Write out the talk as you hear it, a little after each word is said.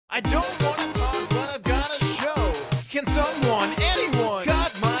I don't want to talk, but I've got a show. Can someone, anyone,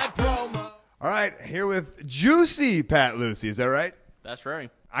 cut my promo? All right, here with juicy Pat Lucey. Is that right? That's right.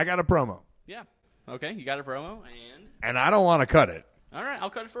 I got a promo. Yeah. Okay, you got a promo, And I don't want to cut it. all right, I'll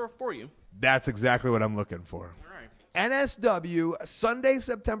cut it for you. That's exactly what I'm looking for. All right. NSW, Sunday,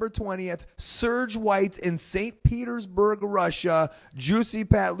 September 20th, Serge White in St. Petersburg, Russia. Juicy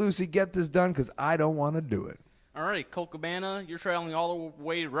Pat Lucey, get this done because I don't want to do it. All right, Colt Cabana, you're traveling all the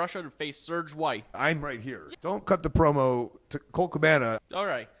way to Russia to face Serge White. I'm right here. Don't cut the promo to Colt Cabana. All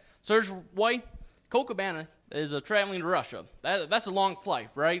right, Serge White, Colt Cabana is traveling to Russia. That's a long flight,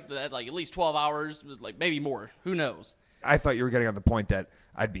 right? Like at least 12 hours, like maybe more. Who knows? I thought you were getting on the point that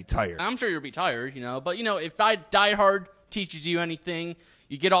I'd be tired. I'm sure you'll be tired, but if Die Hard teaches you anything,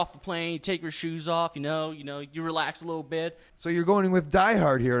 you get off the plane, you take your shoes off, you relax a little bit. So you're going with Die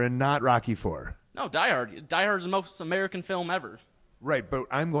Hard here and not Rocky IV. No, Die Hard. Die Hard is the most American film ever. Right, but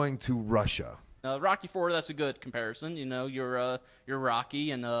I'm going to Russia. Rocky IV, that's a good comparison. You're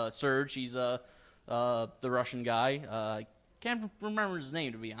Rocky, and Serge, he's the Russian guy. I can't remember his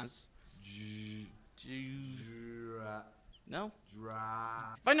name, to be honest. No?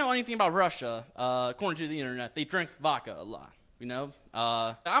 If I know anything about Russia, according to the internet, they drink vodka a lot.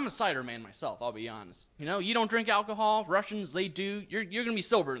 I'm a cider man myself, I'll be honest. You don't drink alcohol. Russians, they do. You're going to be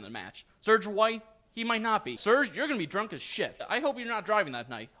sober in the match. Serge White, he might not be. Serge, you're going to be drunk as shit. I hope you're not driving that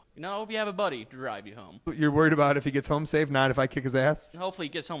night. I hope you have a buddy to drive you home. You're worried about if he gets home safe, not if I kick his ass? And hopefully he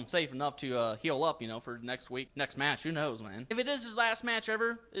gets home safe enough to heal up, for next week, next match. Who knows, man? If it is his last match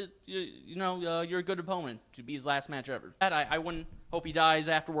ever, you're a good opponent to be his last match ever. I wouldn't hope he dies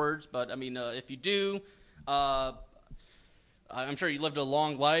afterwards, but, if you do, I'm sure you lived a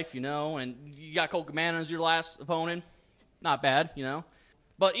long life, and you got Colt Cabana as your last opponent. Not bad,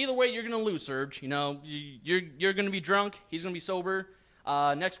 But either way, you're going to lose, Serge. You're going to be drunk. He's going to be sober.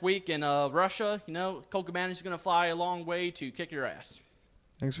 Next week in Russia, Colt Cabana is going to fly a long way to kick your ass.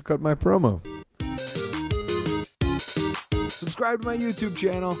 Thanks for cutting my promo. Subscribe to my YouTube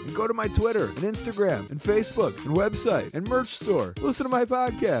channel and go to my Twitter and Instagram and Facebook and website and merch store. Listen to my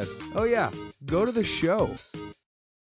podcast. Oh yeah, go to the show.